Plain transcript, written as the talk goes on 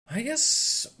I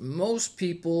guess most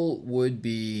people would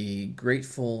be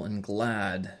grateful and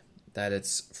glad that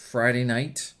it's Friday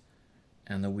night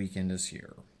and the weekend is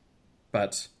here.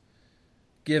 But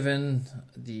given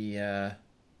the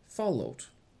fallout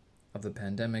of the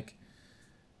pandemic,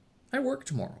 I work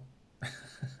tomorrow.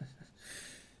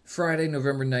 Friday,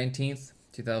 November 19th,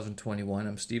 2021.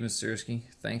 I'm Steven Sersky.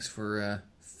 Thanks for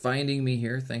finding me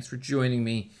here. Thanks for joining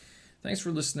me. Thanks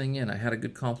for listening in. I had a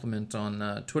good compliment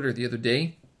on Twitter the other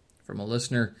day from a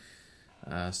listener.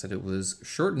 Said it was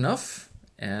short enough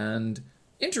and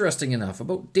interesting enough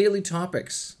about daily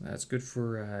topics. That's good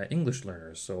for English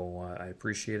learners, so I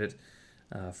appreciate it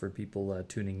for people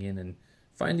tuning in and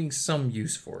finding some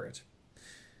use for it.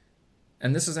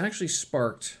 And this has actually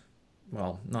sparked,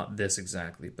 well, not this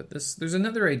exactly, but there's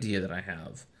another idea that I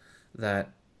have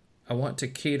that I want to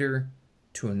cater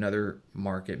to another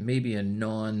market, maybe a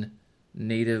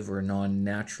non-native or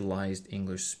non-naturalized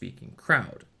English-speaking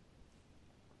crowd.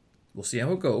 We'll see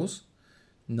how it goes.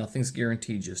 Nothing's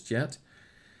guaranteed just yet.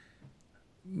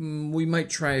 We might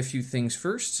try a few things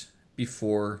first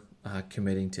before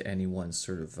committing to any one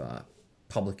sort of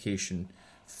publication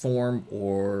form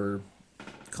or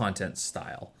content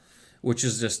style, which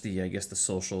is just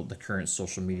the current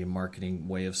social media marketing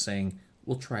way of saying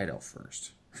we'll try it out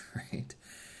first, right?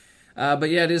 But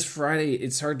yeah, it is Friday.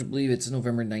 It's hard to believe it's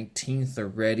November 19th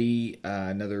already.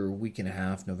 Another week and a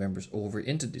half. November's over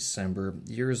into December.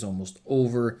 The year is almost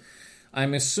over.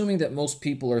 I'm assuming that most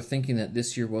people are thinking that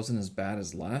this year wasn't as bad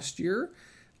as last year.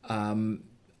 To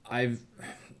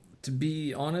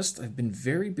be honest, I've been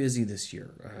very busy this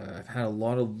year. I've had a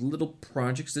lot of little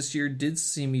projects this year. Did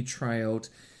see me try out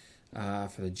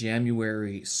for the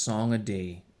January Song a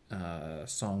Day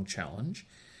song challenge.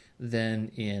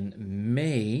 Then in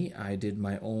May, I did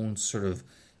my own sort of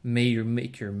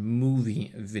Make Your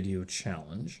Movie video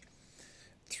challenge.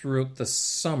 Throughout the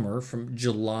summer, from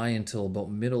July until about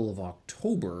middle of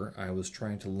October, I was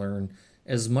trying to learn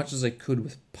as much as I could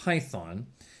with Python.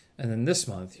 And then this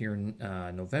month, here in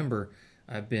November,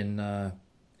 I've been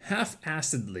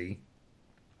half-assedly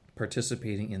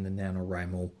participating in the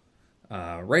NaNoWriMo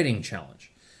writing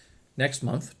challenge. Next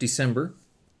month, December,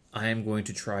 I am going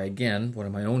to try again one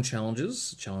of my own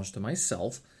challenges, a challenge to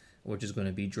myself, which is going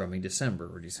to be Drumming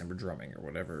December, or December Drumming, or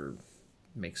whatever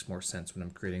makes more sense when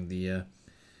I'm creating the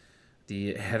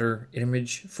header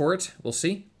image for it. We'll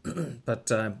see. But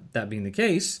that being the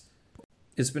case,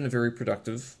 it's been a very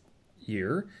productive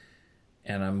year,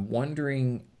 and I'm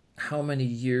wondering how many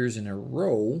years in a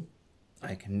row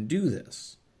I can do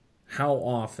this. How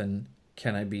often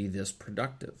can I be this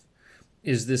productive?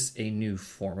 Is this a new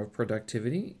form of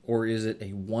productivity, or is it a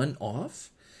one-off?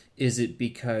 Is it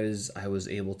because I was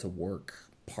able to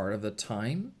work part of the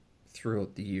time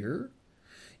throughout the year?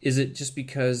 Is it just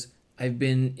because I've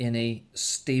been in a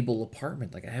stable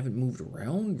apartment, like I haven't moved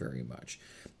around very much?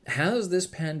 Has this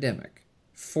pandemic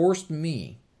forced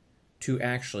me to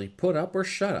actually put up or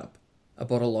shut up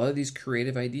about a lot of these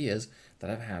creative ideas that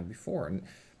I've had before? And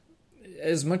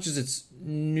as much as it's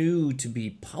new to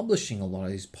be publishing a lot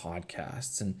of these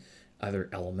podcasts and other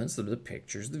elements, the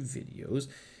pictures, the videos,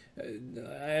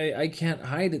 I can't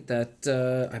hide it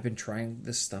that I've been trying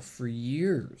this stuff for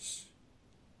years.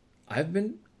 I've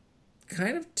been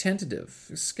kind of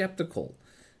tentative, skeptical,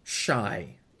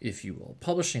 shy, if you will,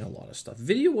 publishing a lot of stuff.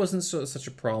 Video wasn't such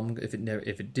a problem if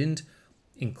it didn't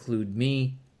include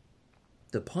me.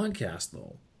 The podcast,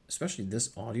 though, especially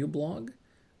this audio blog,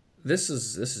 this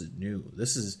is new.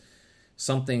 This is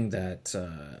something that,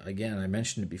 again, I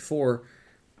mentioned it before,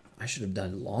 I should have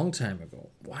done a long time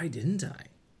ago. Why didn't I? It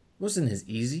wasn't as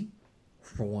easy,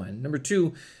 for one. Number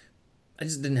two, I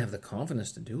just didn't have the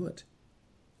confidence to do it.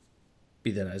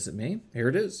 Be that as it may, here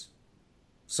it is.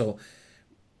 So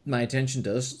my attention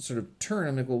does sort of turn.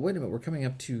 I'm like, well, wait a minute, we're coming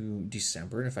up to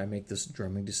December, and if I make this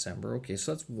Drumming December, okay,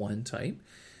 so that's one type.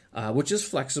 Which is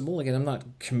flexible. Again, I'm not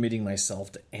committing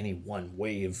myself to any one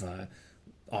way of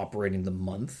operating the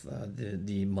month,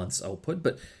 the month's output.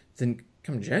 But then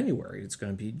come January, it's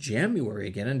going to be January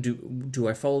again. And do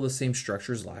I follow the same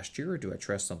structure as last year, or do I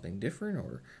try something different,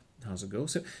 or how's it go?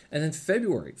 So, and then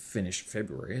February, finish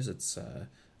February, as it's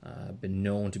been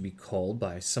known to be called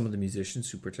by some of the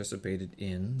musicians who participated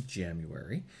in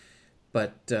January.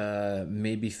 But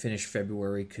maybe finish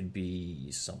February could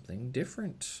be something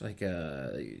different, like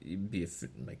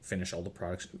finish all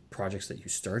the projects that you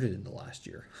started in the last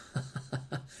year.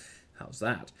 How's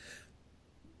that?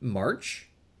 March,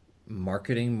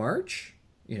 marketing March.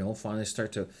 Finally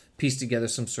start to piece together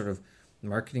some sort of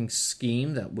marketing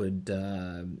scheme that would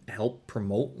help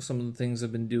promote some of the things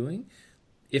I've been doing,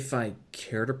 if I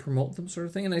care to promote them, sort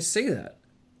of thing. And I say that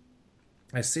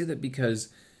because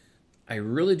I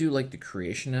really do like the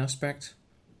creation aspect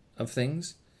of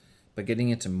things, but getting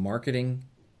into marketing,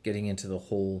 getting into the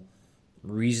whole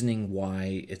reasoning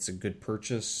why it's a good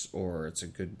purchase or it's a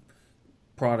good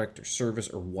product or service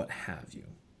or what have you.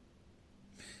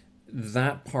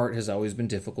 That part has always been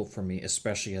difficult for me,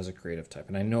 especially as a creative type.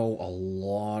 And I know a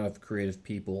lot of creative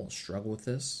people struggle with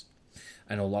this.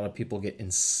 I know a lot of people get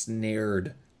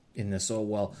ensnared in this. Oh,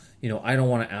 well, I don't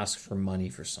want to ask for money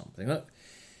for something.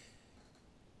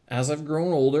 As I've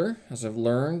grown older, as I've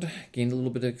learned, gained a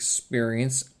little bit of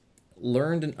experience,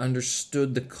 learned and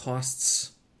understood the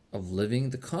costs of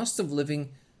living,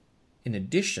 in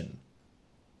addition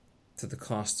to the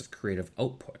cost of creative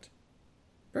output.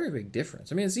 Very big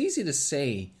difference. I mean, it's easy to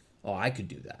say, oh, I could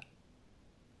do that.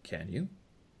 Can you?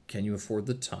 Can you afford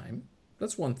the time?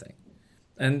 That's one thing.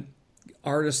 And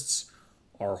artists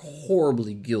are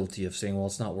horribly guilty of saying, well,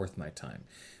 it's not worth my time.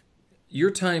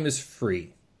 Your time is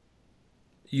free.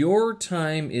 Your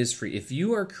time is free. If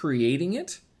you are creating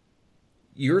it,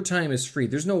 your time is free.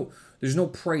 There's no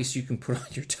price you can put on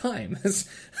your time.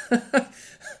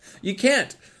 You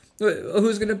can't.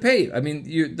 Who's going to pay? I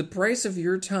mean, the price of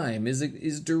your time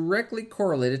is directly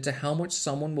correlated to how much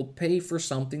someone will pay for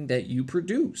something that you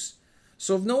produce.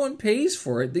 So if no one pays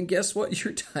for it, then guess what?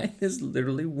 Your time is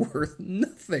literally worth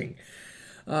nothing.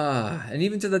 And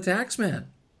even to the tax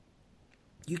man,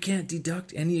 you can't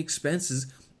deduct any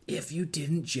expenses if you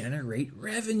didn't generate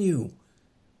revenue.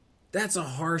 That's a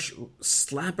harsh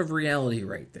slap of reality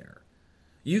right there.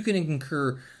 You can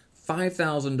incur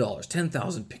 $5,000,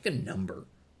 $10,000, pick a number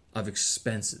of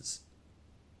expenses,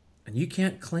 and you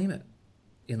can't claim it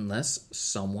unless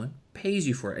someone pays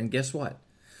you for it. And guess what?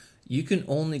 You can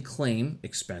only claim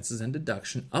expenses and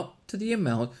deduction up to the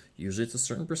amount, usually it's a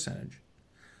certain percentage,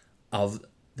 of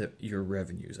your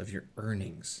revenues, of your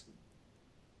earnings.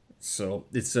 So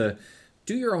it's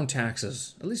do your own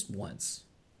taxes at least once,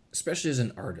 especially as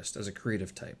an artist, as a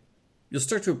creative type. You'll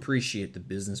start to appreciate the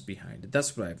business behind it.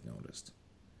 That's what I've noticed.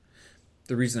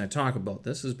 The reason I talk about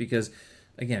this is because,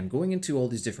 again, going into all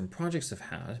these different projects I've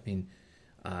had, I mean,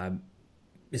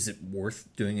 is it worth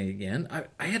doing it again?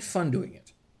 I had fun doing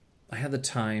it. I had the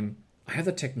time. I have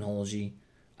the technology.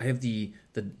 I have the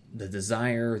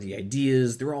desire, the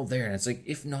ideas. They're all there. And it's like,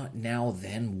 if not now,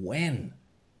 then when?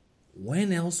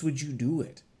 When else would you do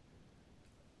it?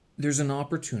 There's an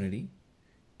opportunity.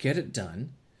 Get it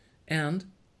done. And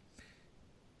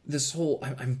this whole,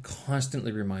 I'm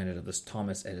constantly reminded of this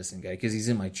Thomas Edison guy because he's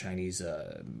in my Chinese,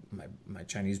 my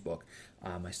Chinese book,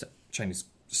 my Chinese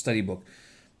study book.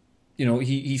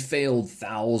 He failed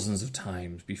thousands of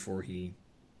times before he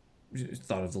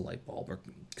thought of the light bulb or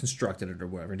constructed it or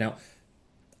whatever. Now,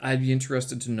 I'd be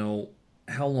interested to know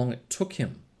how long it took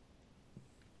him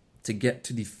to get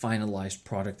to the finalized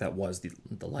product that was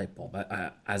the light bulb.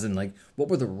 As in, like, what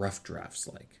were the rough drafts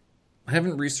like? I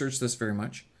haven't researched this very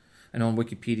much. I know on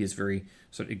Wikipedia it's very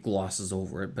it glosses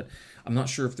over it, but I'm not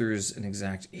sure if there is an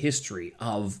exact history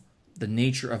of the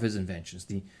nature of his inventions,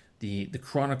 the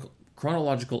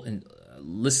chronological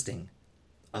listing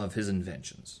of his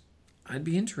inventions. I'd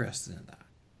be interested in that.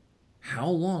 How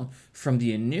long from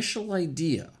the initial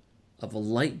idea of a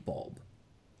light bulb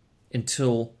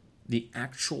until the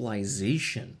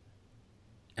actualization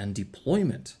and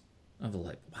deployment of the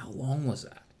light bulb? How long was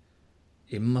that?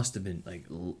 It must have been like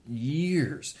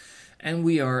years. And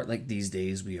we are, like these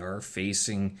days, we are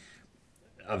facing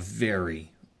a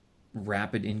very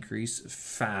rapid increase,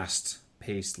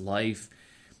 fast-paced life.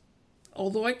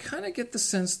 Although I kind of get the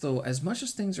sense, though, as much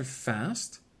as things are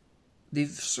fast, they've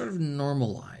sort of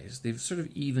normalized. They've sort of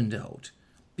evened out.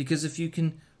 Because if you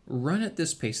can run at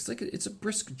this pace, it's a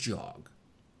brisk jog.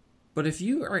 But if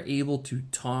you are able to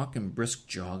talk and brisk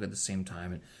jog at the same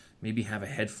time and maybe have a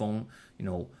headphone,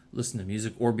 listen to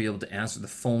music, or be able to answer the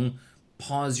phone,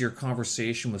 pause your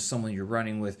conversation with someone you're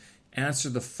running with, answer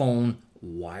the phone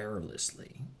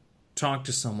wirelessly, talk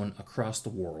to someone across the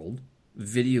world,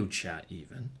 video chat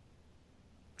even,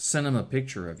 send them a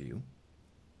picture of you,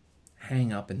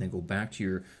 hang up, and then go back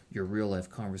to your real life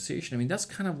conversation. I mean, that's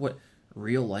kind of what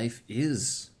real life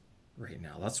is right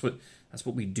now. That's what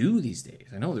we do these days.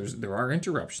 I know there are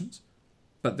interruptions,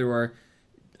 but there are.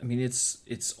 I mean,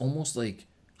 it's almost like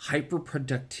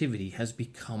hyperproductivity has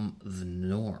become the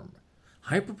norm.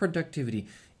 Hyperproductivity.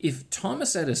 If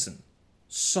Thomas Edison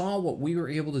saw what we were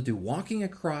able to do walking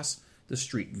across the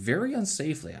street, very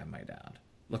unsafely, I might add,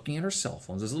 looking at our cell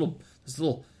phones, this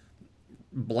little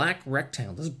black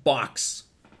rectangle, this box,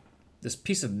 this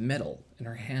piece of metal in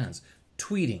our hands,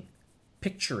 tweeting,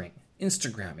 picturing,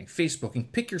 Instagramming,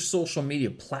 Facebooking, pick your social media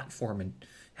platform and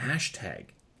hashtag,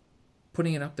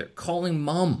 putting it up there, calling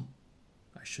mom.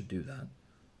 I should do that.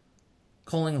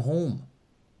 calling home.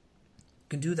 You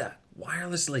can do that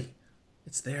wirelessly.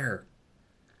 It's there.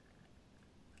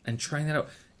 And trying that out.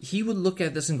 He would look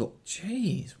at this and go,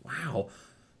 geez, wow.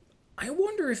 I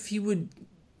wonder if he would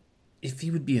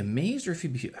be amazed, or if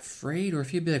he'd be afraid, or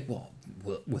if he'd be like, well,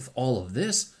 with all of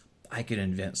this, I could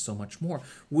invent so much more.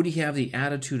 Would he have the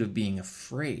attitude of being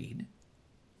afraid?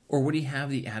 Or would he have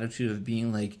the attitude of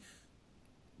being like,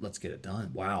 let's get it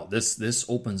done. Wow, this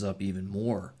opens up even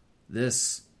more.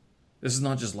 This is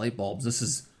not just light bulbs. This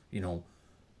is,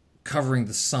 covering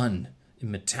the sun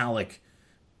in metallic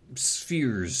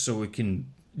spheres so it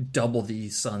can double the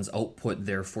sun's output,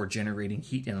 therefore generating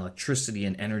heat and electricity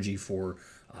and energy for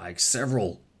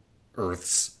several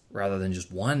Earths rather than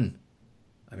just one.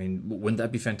 I mean, wouldn't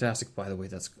that be fantastic? By the way,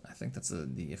 I think that's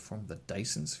the form of the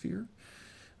Dyson sphere.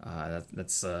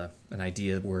 That's an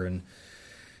idea where an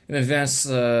advanced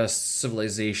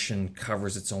civilization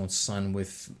covers its own sun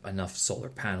with enough solar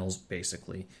panels,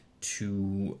 basically,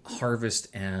 to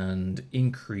harvest and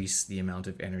increase the amount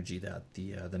of energy that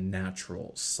the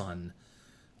natural sun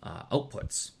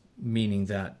outputs. Meaning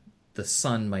that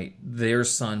their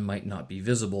sun might not be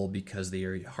visible because they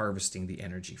are harvesting the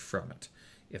energy from it,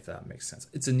 if that makes sense.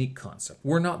 It's a neat concept.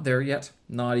 We're not there yet.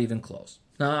 Not even close.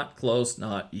 Not close,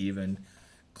 not even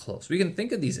close. We can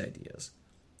think of these ideas.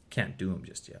 Can't do them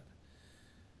just yet.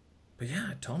 But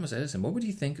yeah, Thomas Edison, what would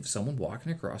he think of someone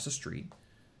walking across the street,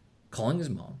 calling his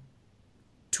mom,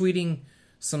 tweeting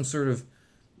some sort of,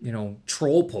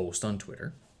 troll post on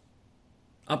Twitter,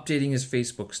 updating his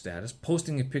Facebook status,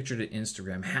 posting a picture to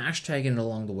Instagram, hashtagging it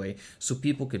along the way so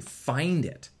people could find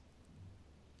it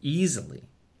easily,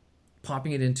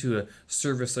 popping it into a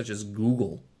service such as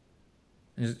Google,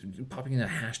 and popping in a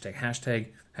hashtag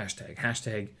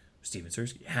Steven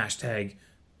Sersky, hashtag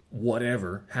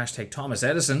whatever, hashtag Thomas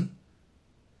Edison,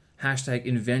 hashtag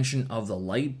invention of the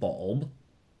light bulb,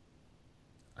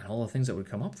 and all the things that would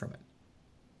come up from it.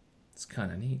 It's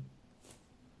kind of neat.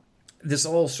 This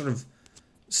all sort of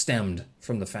stemmed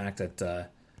from the fact that,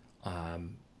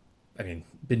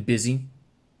 been busy,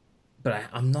 but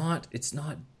I'm not, it's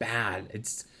not bad.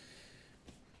 It's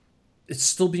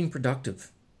still being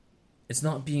productive. It's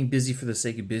not being busy for the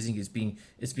sake of busy. It's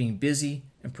being busy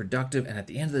and productive. And at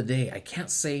the end of the day, I can't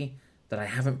say that I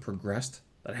haven't progressed.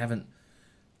 I'm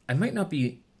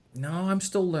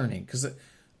still learning. Because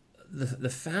the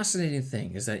fascinating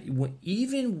thing is that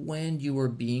even when you are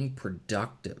being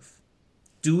productive,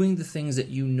 doing the things that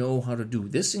you know how to do,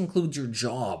 this includes your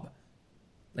job.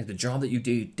 Like the job that you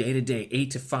do day to day,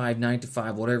 8 to 5, 9 to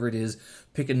 5, whatever it is,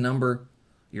 pick a number.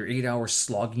 Your 8-hour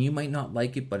slogging, you might not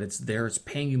like it, but it's there. It's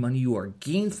paying you money. You are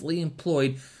gainfully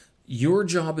employed. Your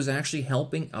job is actually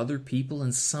helping other people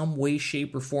in some way,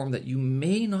 shape, or form that you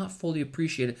may not fully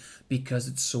appreciate it because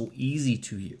it's so easy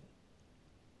to you.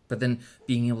 But then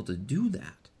being able to do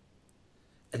that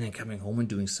and then coming home and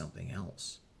doing something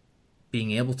else.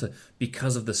 Being able to,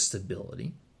 because of the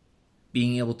stability,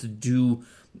 being able to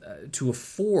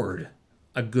afford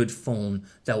a good phone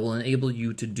that will enable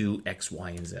you to do X, Y,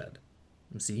 and Z.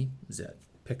 See? Z.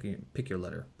 Pick your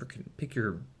letter. Pick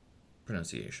your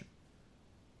pronunciation.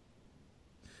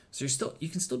 So you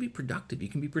can still be productive. You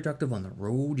can be productive on the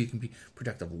road. You can be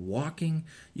productive walking.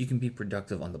 You can be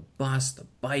productive on the bus, the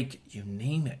bike, you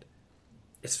name it.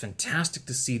 It's fantastic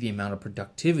to see the amount of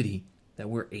productivity that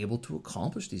we're able to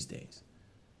accomplish these days.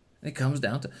 And it comes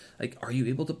down to, are you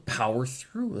able to power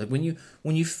through? When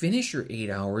you finish your 8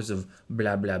 hours of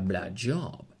blah, blah, blah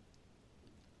job,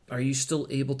 are you still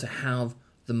able to have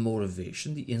the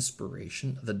motivation, the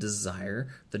inspiration, the desire,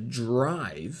 the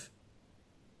drive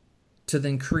to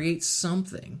then create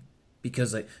something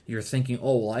because you're thinking,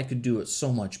 oh, well, I could do it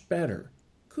so much better.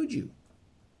 Could you?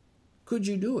 Could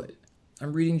you do it?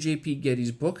 I'm reading J.P.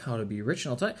 Getty's book, How to Be Rich,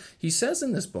 and I'll tell you, he says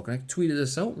in this book, and I tweeted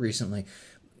this out recently,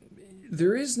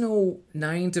 there is no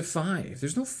 9 to 5.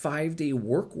 There's no 5-day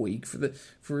work week for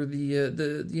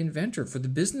the inventor, for the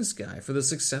business guy, for the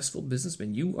successful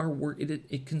businessman. You are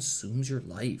it consumes your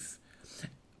life,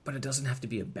 but it doesn't have to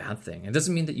be a bad thing. It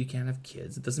doesn't mean that you can't have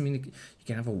kids. It doesn't mean that you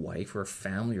can't have a wife or a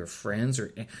family or friends,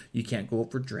 or you can't go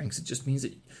out for drinks. It just means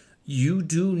that you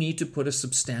do need to put a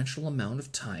substantial amount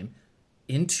of time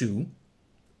into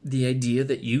the idea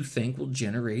that you think will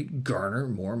garner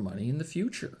more money in the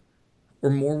future. Or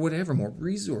more whatever, more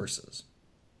resources.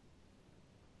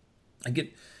 I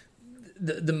get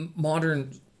the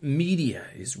modern media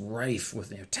is rife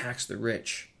with tax the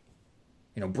rich.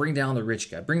 Bring down the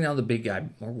rich guy, bring down the big guy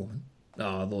or woman.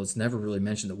 Although it's never really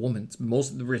mentioned the woman, it's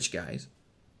most of the rich guys,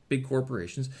 big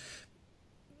corporations.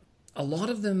 A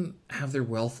lot of them have their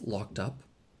wealth locked up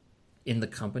in the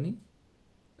company,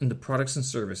 in the products and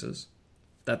services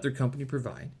that their company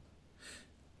provide.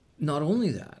 not only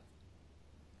that,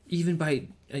 even by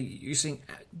you're saying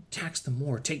tax them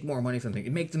more, take more money from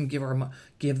them, make them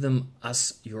give them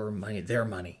us your money, their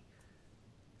money.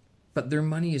 But their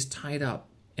money is tied up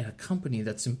in a company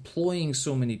that's employing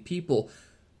so many people.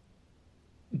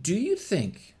 Do you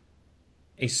think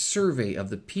a survey of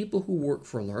the people who work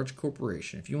for a large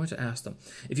corporation, if you went to ask them,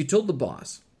 if you told the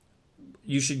boss,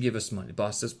 you should give us money, the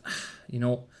boss says,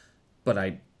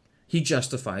 but he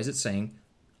justifies it saying,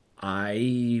 I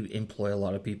employ a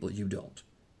lot of people, you don't.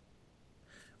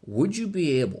 Would you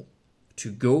be able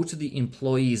to go to the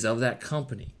employees of that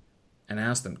company and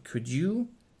ask them, could you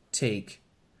take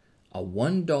a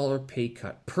 $1 pay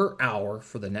cut per hour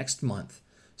for the next month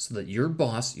so that your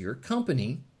boss, your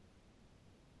company,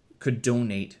 could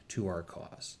donate to our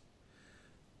cause?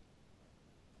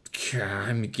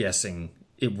 I'm guessing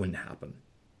it wouldn't happen.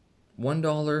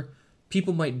 $1,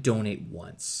 people might donate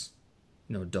once.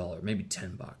 No, dollar, maybe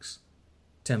 $10.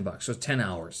 $10, so 10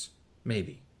 hours,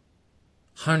 maybe.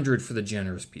 100 for the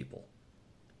generous people.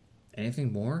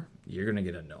 Anything more, you're going to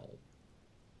get a no.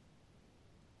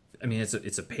 I mean,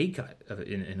 it's a pay cut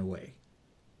in a way.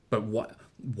 But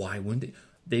why wouldn't they?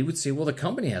 They would say, well, the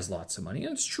company has lots of money.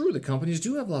 And it's true, the companies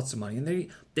do have lots of money. And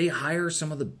they hire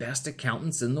some of the best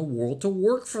accountants in the world to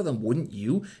work for them, wouldn't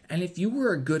you? And if you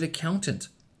were a good accountant,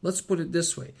 let's put it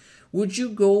this way, would you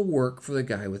go work for the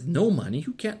guy with no money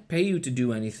who can't pay you to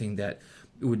do anything that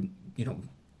would,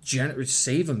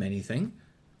 save him anything?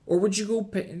 Or would you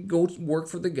go work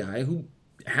for the guy who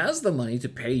has the money to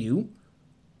pay you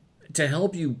to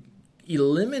help you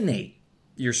eliminate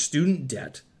your student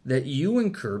debt that you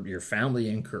incurred, your family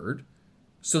incurred,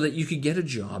 so that you could get a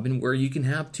job and where you can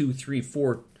have 2, 3,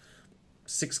 4,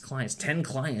 6 clients, 10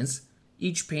 clients,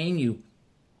 each paying you,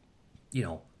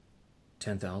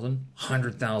 $10,000,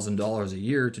 $100,000 a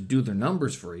year to do their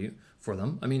numbers for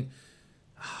them. I mean,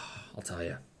 I'll tell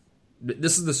you,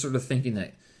 this is the sort of thinking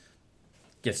that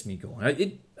gets me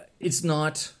going. It's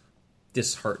not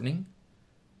disheartening.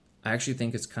 I actually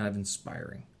think it's kind of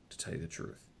inspiring, to tell you the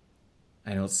truth.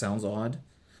 I know it sounds odd,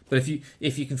 but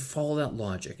if you can follow that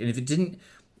logic, and if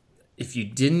you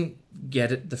didn't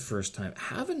get it the first time,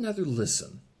 have another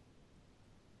listen.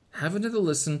 Have another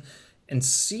listen and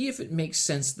see if it makes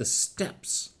sense, the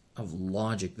steps of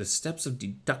logic, the steps of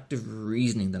deductive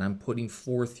reasoning that I'm putting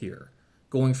forth here,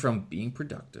 going from being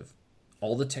productive,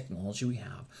 all the technology we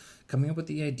have, coming up with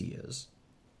the ideas,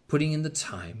 putting in the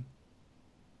time,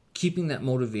 keeping that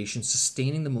motivation,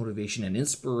 sustaining the motivation and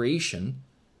inspiration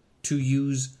to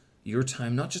use your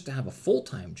time, not just to have a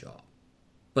full-time job,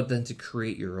 but then to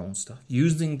create your own stuff,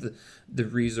 using the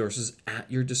resources at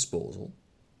your disposal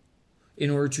in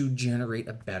order to generate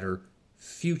a better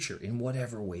future in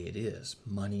whatever way it is.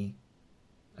 Money,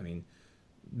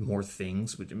 more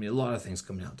things, a lot of things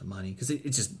come down to money because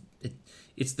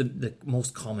it's the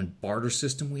most common barter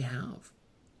system we have.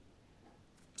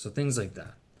 So things like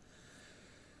that.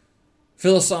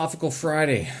 Philosophical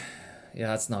Friday.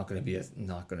 Yeah, it's not going to be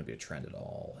a trend at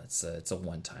all. It's a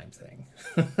one-time thing.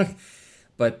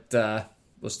 But I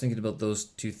was thinking about those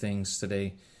two things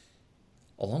today,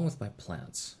 along with my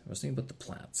plants. I was thinking about the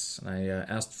plants, and I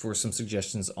asked for some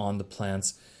suggestions on the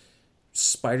plants.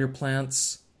 Spider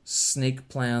plants, snake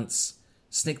plants.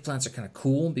 Snake plants are kind of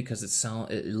cool because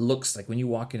it looks like when you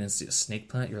walk in and see a snake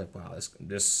plant, you're like, wow,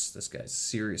 this guy's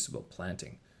serious about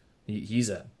planting. He's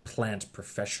a plant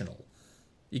professional.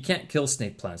 You can't kill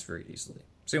snake plants very easily.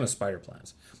 Same with spider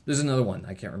plants. There's another one.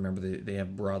 I can't remember. They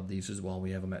have broad leaves as well.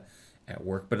 We have them at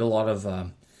work. But a lot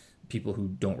of people who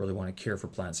don't really want to care for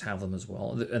plants have them as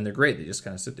well. And they're great. They just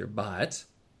kind of sit there. But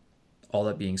all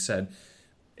that being said,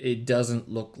 it doesn't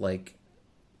look like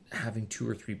having 2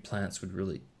 or 3 plants would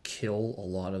really kill a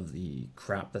lot of the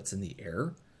crap that's in the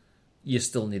air. You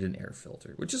still need an air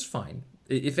filter, which is fine.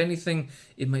 If anything,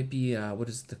 it might be, what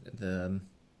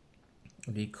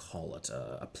do you call it?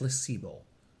 A placebo.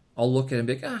 I'll look at it and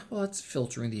be like, well, it's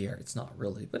filtering the air. It's not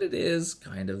really, but it is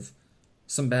kind of.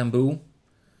 Some bamboo.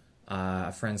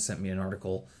 A friend sent me an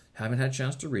article. Haven't had a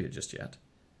chance to read it just yet.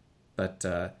 But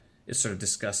it sort of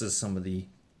discusses some of the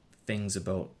things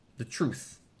about the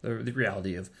truth, the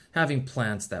reality of having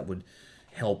plants that would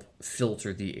help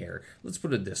filter the air. Let's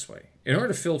put it this way. In order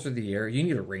to filter the air, you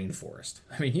need a rainforest.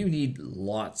 You need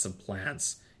lots of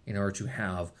plants in order to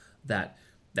have that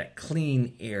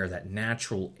clean air, that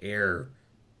natural air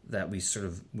that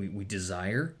we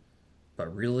desire.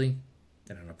 But really,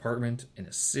 in an apartment, in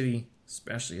a city,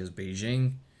 especially as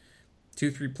Beijing,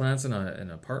 2, 3 plants in an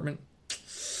apartment,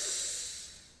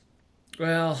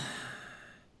 well,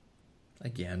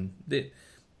 again,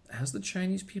 as the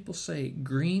Chinese people say,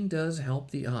 green does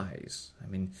help the eyes. I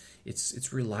mean,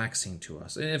 it's relaxing to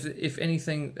us. And if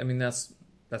anything, I mean, that's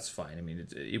fine. I mean,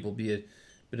 it will be a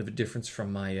bit of a difference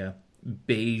from my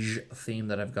beige theme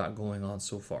that I've got going on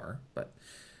so far. But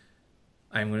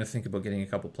I'm going to think about getting a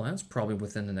couple plants probably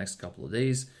within the next couple of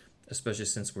days, especially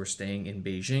since we're staying in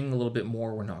Beijing a little bit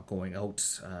more. We're not going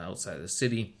outside of the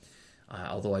city.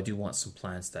 Although I do want some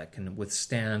plants that can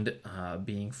withstand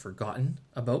being forgotten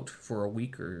about for a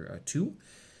week or two.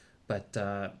 But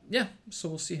yeah, so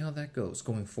we'll see how that goes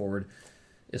going forward,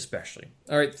 especially.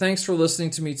 All right, thanks for listening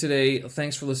to me today.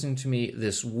 Thanks for listening to me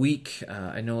this week.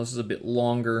 I know this is a bit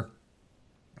longer.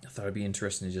 I thought it'd be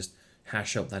interesting to just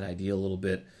hash out that idea a little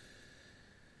bit.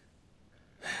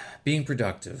 Being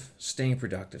productive, staying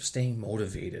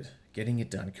motivated, getting it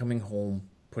done, coming home,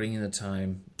 putting in the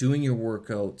time, doing your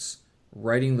workouts,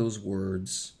 writing those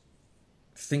words,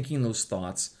 thinking those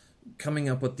thoughts, coming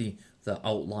up with the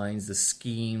outlines, the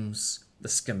schemes, the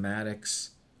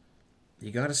schematics.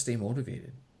 You got to stay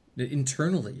motivated.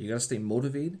 Internally, you got to stay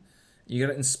motivated. You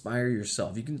got to inspire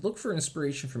yourself. You can look for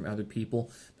inspiration from other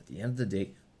people, but at the end of the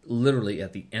day, literally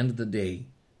at the end of the day,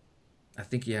 I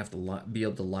think you have to be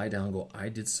able to lie down and go, I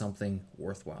did something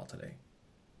worthwhile today.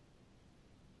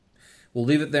 We'll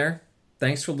leave it there.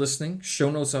 Thanks for listening.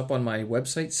 Show notes up on my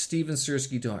website,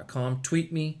 stevensersky.com.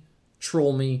 Tweet me,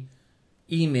 troll me,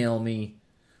 email me,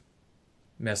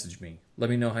 message me.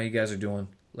 Let me know how you guys are doing.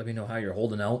 Let me know how you're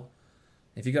holding out.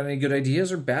 If you got any good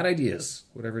ideas or bad ideas,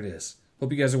 whatever it is.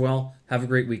 Hope you guys are well. Have a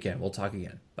great weekend. We'll talk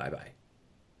again. Bye-bye.